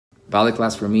Ballet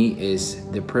class for me is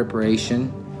the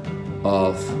preparation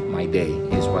of my day,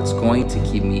 is what's going to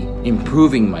keep me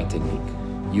improving my technique.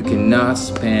 You cannot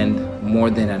spend more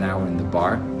than an hour in the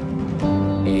bar,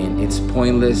 and it's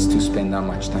pointless to spend that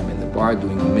much time in the bar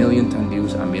doing a million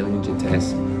tendus, a million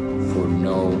jetés for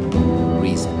no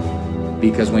reason.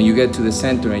 Because when you get to the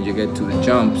center and you get to the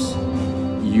jumps,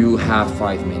 you have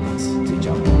 5 minutes to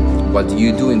jump. What do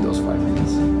you do in those 5 minutes?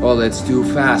 Oh, let's do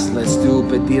fast, let's do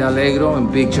petit allegro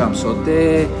and big jump.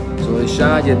 Sauté,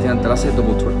 sauté, jeté entracé,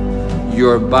 double twirl.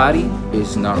 Your body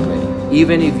is not ready.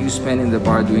 Even if you spend in the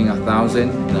bar doing 1,000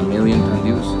 and a million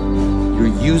tendus,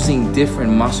 you're using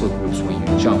different muscle groups when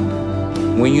you jump.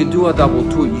 When you do a double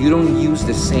twirl, you don't use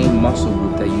the same muscle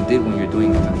group that you did when you're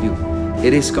doing a tendu.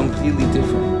 It is completely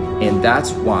different. And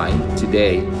that's why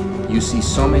today you see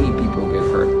so many people get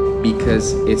hurt,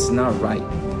 because it's not right.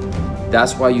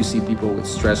 That's why you see people with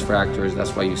stress fractures.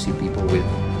 That's why you see people with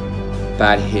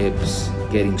bad hips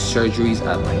getting surgeries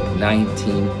at like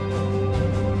 19.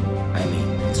 I mean,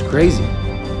 it's crazy.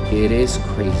 It is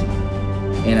crazy.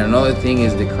 And another thing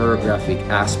is the choreographic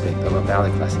aspect of a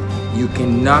ballet class. You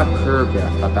cannot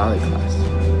choreograph a ballet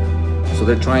class. So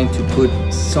they're trying to put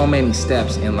so many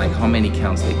steps in like how many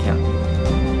counts they count.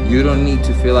 You don't need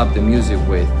to fill up the music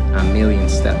with a million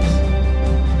steps.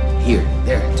 Here,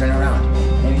 there, turn around,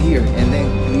 and here, and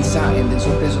then lisa, and then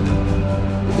sorpresa.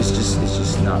 It's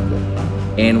just not good.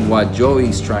 And what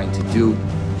Joey's trying to do,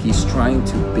 he's trying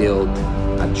to build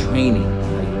a training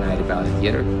at United Ballet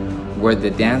Theater where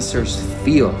the dancers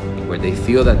feel, where they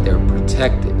feel that they're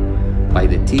protected by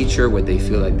the teacher, where they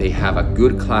feel like they have a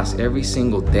good class every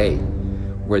single day,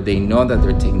 where they know that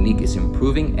their technique is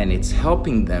improving and it's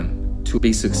helping them to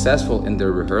be successful in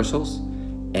their rehearsals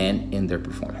and in their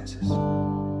performances.